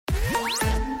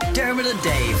Dermot and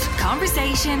Dave.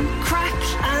 Conversation, crack,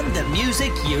 And the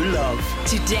music you love.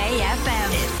 Today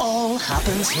FM. It all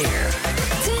happens here.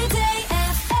 Today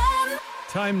FM.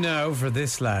 Time now for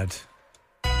this lad.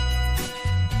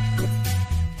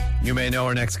 You may know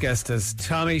our next guest as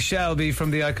Tommy Shelby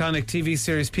from the iconic TV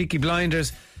series Peaky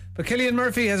Blinders, but Cillian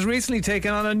Murphy has recently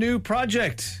taken on a new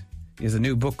project. He has a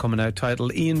new book coming out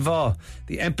titled Ian Vaugh,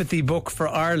 the Empathy Book for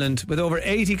Ireland. With over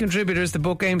 80 contributors, the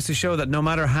book aims to show that no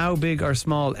matter how big or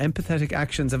small, empathetic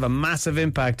actions have a massive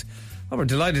impact. Well, we're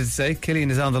delighted to say Cillian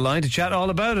is on the line to chat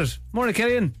all about it. Morning,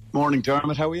 Cillian. Morning,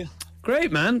 Dermot. How are you?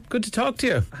 Great, man. Good to talk to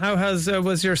you. How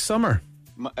was your summer?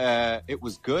 It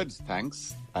was good,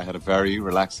 thanks. I had a very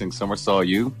relaxing summer. Saw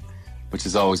you, which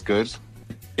is always good.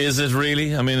 Is it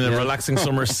really? I mean, a relaxing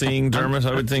summer seeing Dermot,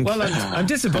 I would think. Well, I'm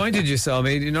disappointed you saw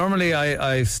me. Normally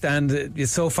I stand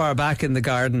so far back in the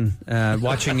garden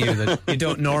watching you that you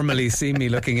don't normally see me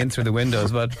looking in through the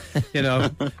windows, but,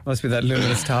 must be that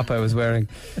luminous top I was wearing.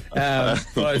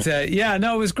 It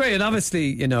was great. And obviously,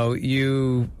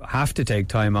 you have to take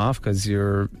time off because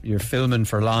you're filming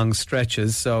for long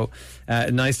stretches, so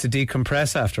nice to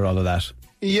decompress after all of that.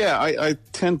 Yeah, I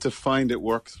tend to find it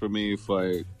works for me if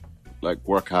I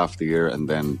work half the year and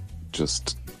then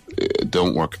just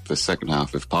don't work the second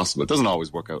half if possible. It doesn't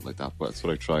always work out like that, but that's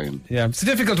what I try and... Yeah, it's a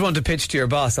difficult one to pitch to your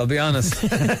boss, I'll be honest.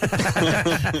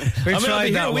 I'll be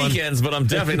here weekends, but I'm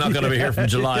definitely not going to be here from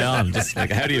July on. Just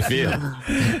how do you feel?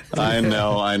 I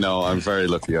know. I'm very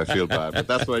lucky. I feel bad, but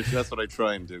that's what I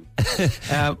try and do.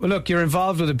 Well, look, you're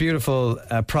involved with a beautiful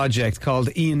project called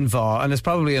Ian Vaugh, and it's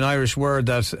probably an Irish word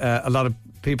that a lot of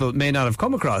people may not have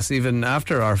come across even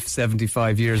after our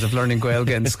 75 years of learning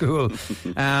Gaeilge in school.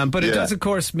 But it does, of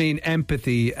course, mean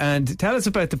empathy. And tell us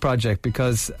about the project,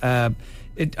 because I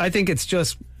think it's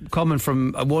just coming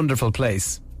from a wonderful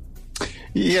place.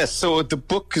 Yes, so the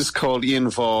book is called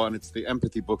Ian Vaugh, and it's the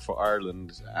Empathy Book for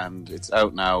Ireland, and it's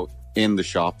out now in the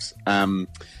shops.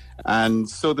 And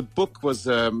so the book was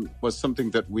something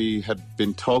that we had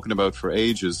been talking about for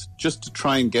ages, just to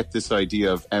try and get this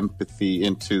idea of empathy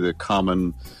into the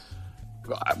common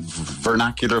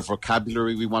vernacular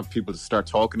vocabulary. We want people to start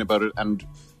talking about it. And,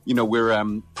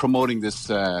 we're promoting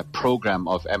this program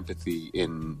of empathy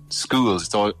in schools.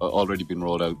 It's already been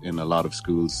rolled out in a lot of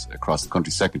schools across the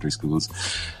country, secondary schools.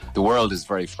 The world is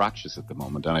very fractious at the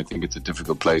moment, and I think it's a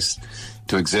difficult place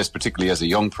to exist, particularly as a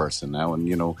young person now. And,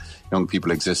 young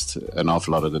people exist an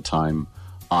awful lot of the time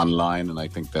online, and I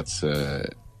think that's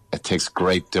it takes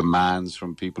great demands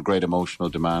from people, great emotional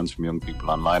demands from young people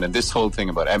online. And this whole thing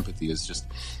about empathy is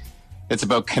it's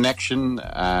about connection.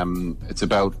 It's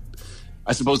about,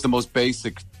 I suppose the most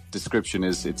basic description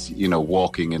is it's,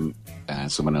 walking in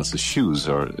someone else's shoes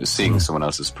or seeing someone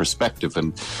else's perspective.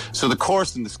 And so the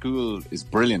course in the school is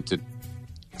brilliant.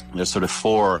 There's sort of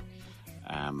 4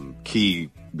 key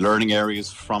learning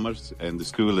areas from it. And the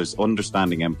school is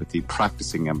understanding empathy,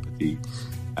 practicing empathy,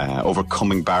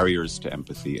 overcoming barriers to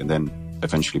empathy, and then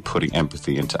eventually putting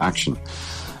empathy into action.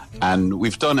 And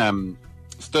we've done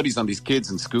studies on these kids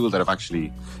in school that have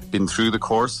actually been through the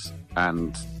course,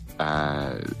 and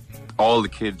all the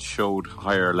kids showed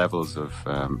higher levels of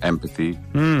empathy.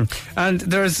 And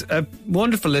there's a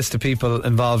wonderful list of people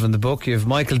involved in the book. You have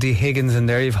Michael D. Higgins in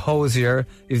there, you have Hosier,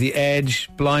 you have The Edge,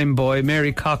 Blind Boy,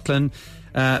 Mary Coughlin,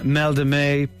 Melda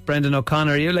May, Brendan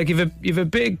O'Connor. You have a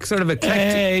big sort of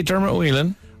eclectic... Hey, Dermot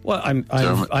Whelan. Well,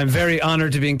 I'm very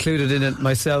honoured to be included in it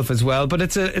myself as well. But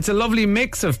it's a lovely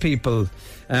mix of people.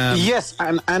 Yes,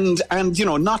 and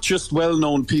not just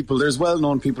well-known people. There's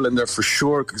well-known people in there for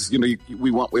sure, because we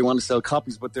want to sell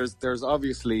copies. But there's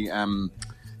obviously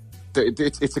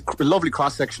it's a lovely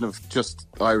cross-section of just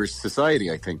Irish society,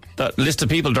 I think. That list of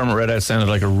people Dermot read out sounded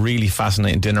like a really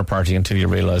fascinating dinner party until you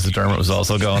realised that Dermot was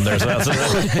also going there as well. So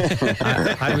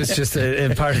I was just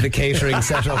a part of the catering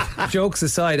setup. Jokes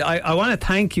aside, I want to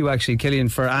thank you actually,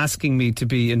 Cillian, for asking me to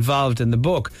be involved in the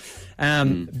book.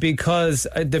 Because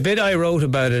the bit I wrote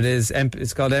about it is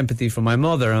it's called Empathy for My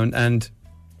Mother, and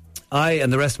I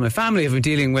and the rest of my family have been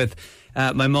dealing with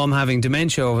my mum having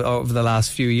dementia over the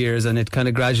last few years, and it kind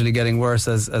of gradually getting worse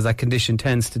as that condition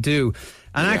tends to do.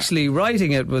 And actually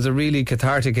writing it was a really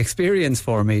cathartic experience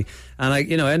for me.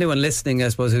 And anyone listening, I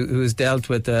suppose, who's dealt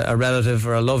with a relative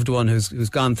or a loved one who's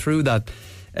gone through that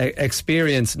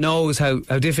experience knows how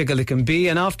difficult it can be.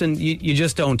 And often you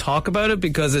just don't talk about it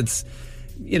because it's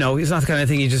not the kind of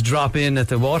thing you just drop in at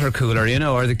the water cooler,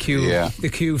 or the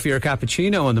queue for your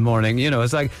cappuccino in the morning.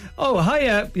 It's like, oh,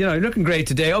 hiya, you're looking great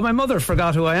today. Oh, my mother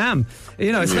forgot who I am.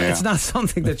 It's not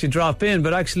something that you drop in,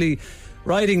 but actually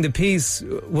writing the piece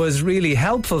was really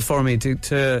helpful for me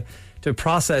to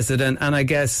process it. And I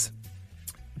guess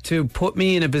to put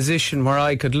me in a position where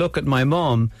I could look at my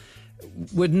mum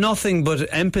with nothing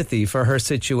but empathy for her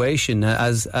situation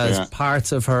as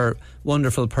parts of her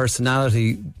wonderful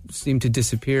personality seem to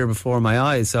disappear before my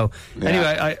eyes. So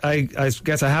anyway, I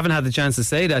guess I haven't had the chance to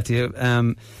say that to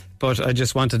you, but I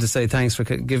just wanted to say thanks for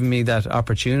giving me that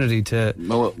opportunity to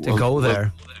go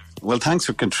there. Well, thanks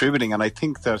for contributing, and I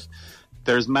think that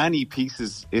there's many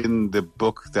pieces in the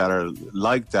book that are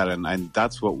like that, and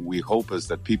that's what we hope is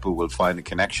that people will find a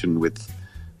connection with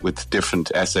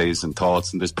different essays and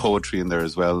thoughts, and there's poetry in there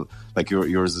as well, like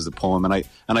yours is a poem, and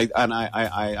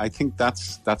I think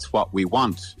that's what we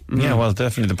want. Yeah, well,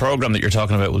 definitely the program that you're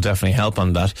talking about will definitely help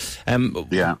on that.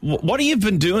 What have you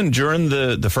been doing during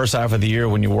the first half of the year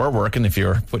when you were working, if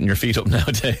you're putting your feet up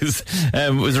nowadays?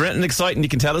 Was there anything exciting you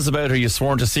can tell us about? Are you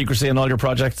sworn to secrecy in all your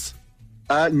projects?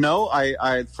 No,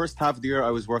 I first half of the year I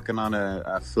was working on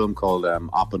a film called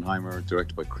Oppenheimer,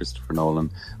 directed by Christopher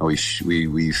Nolan, and we've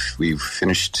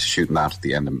finished shooting that at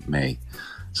the end of May.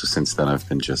 So since then I've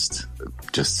been just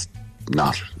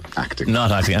not acting.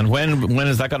 Not acting. And when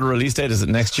has that got a release date? Is it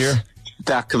next year?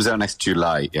 That comes out next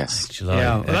July, yes. July.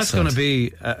 Yeah, well, that's going to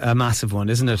be a massive one,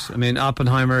 isn't it? I mean,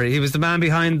 Oppenheimer, he was the man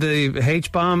behind the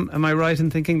H-bomb, am I right in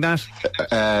thinking that?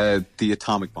 The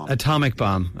atomic bomb. Atomic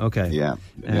bomb, okay. Yeah.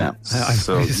 I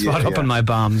spot up on my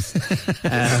bombs.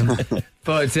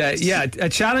 But a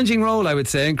challenging role, I would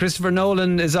say. And Christopher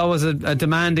Nolan is always a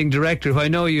demanding director who I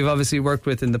know you've obviously worked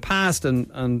with in the past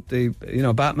and the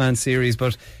Batman series,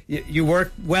 but you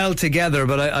work well together,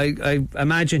 but I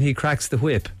imagine he cracks the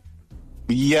whip.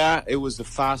 Yeah, it was a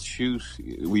fast shoot.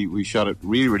 We shot it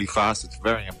really, really fast. It's a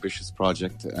very ambitious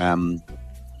project. And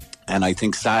I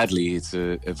think, sadly, it's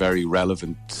a very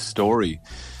relevant story,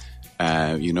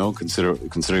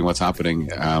 considering what's happening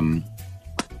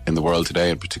in the world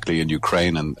today, and particularly in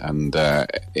Ukraine. And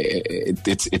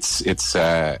it's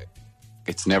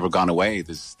never gone away,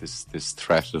 this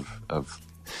threat of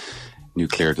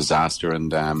nuclear disaster.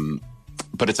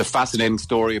 But it's a fascinating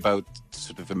story about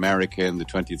sort of America in the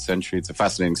 20th century. It's a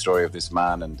fascinating story of this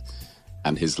man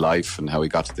and his life and how he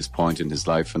got to this point in his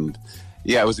life. And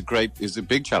yeah, it was a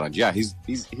big challenge. Yeah, he's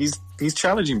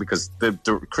challenging because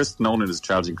Chris Nolan is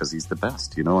challenging because he's the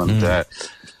best,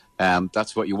 and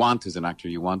that's what you want as an actor.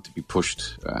 You want to be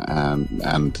pushed,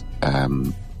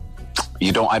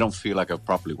 I don't feel like I've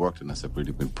properly worked unless I've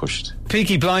really been pushed.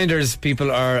 Peaky Blinders, people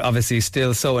are obviously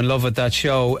still so in love with that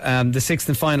show. The 6th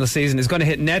and final season is going to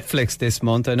hit Netflix this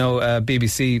month. I know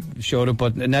BBC showed it,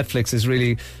 but Netflix is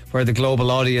really where the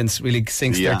global audience really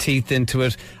sinks their teeth into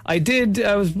it. I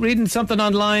was reading something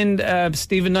online.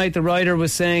 Stephen Knight, the writer,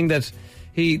 was saying that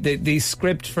the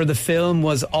script for the film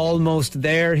was almost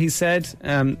there, he said.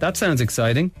 That sounds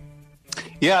exciting.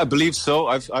 Yeah, I believe so.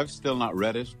 I've still not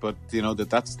read it, but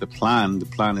that's the plan. The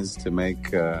plan is to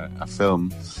make a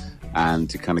film and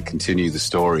to kind of continue the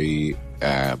story,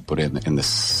 but in the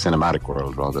cinematic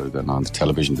world rather than on the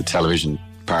television. The television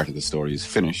part of the story is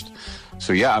finished.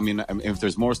 So yeah, I mean, if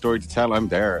there's more story to tell, I'm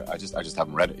there. I just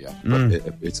haven't read it yet, but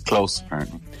it's close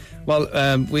apparently.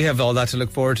 Well, we have all that to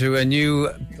look forward to, and you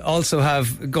also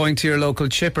have going to your local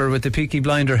chipper with the Peaky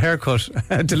Blinder haircut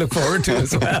to look forward to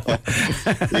as well.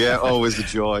 Yeah, always a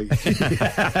joy.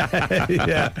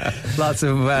 Yeah, lots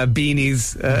of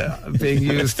beanies being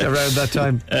used around that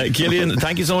time. Cillian,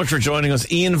 thank you so much for joining us.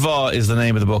 Ian Vaugh is the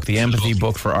name of the book, The Empathy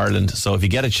Book for Ireland. So if you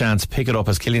get a chance, pick it up.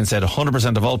 As Cillian said,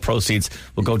 100% of all proceeds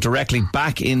will go directly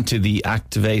back into the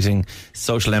Activating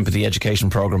Social Empathy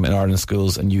Education Programme in Ireland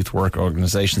schools and youth work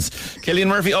organisations. Cillian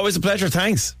Murphy, always a pleasure.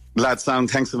 Thanks. Lads,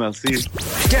 thanks a lot. See you.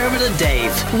 Dermot and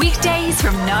Dave. Weekdays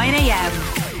from 9 a.m.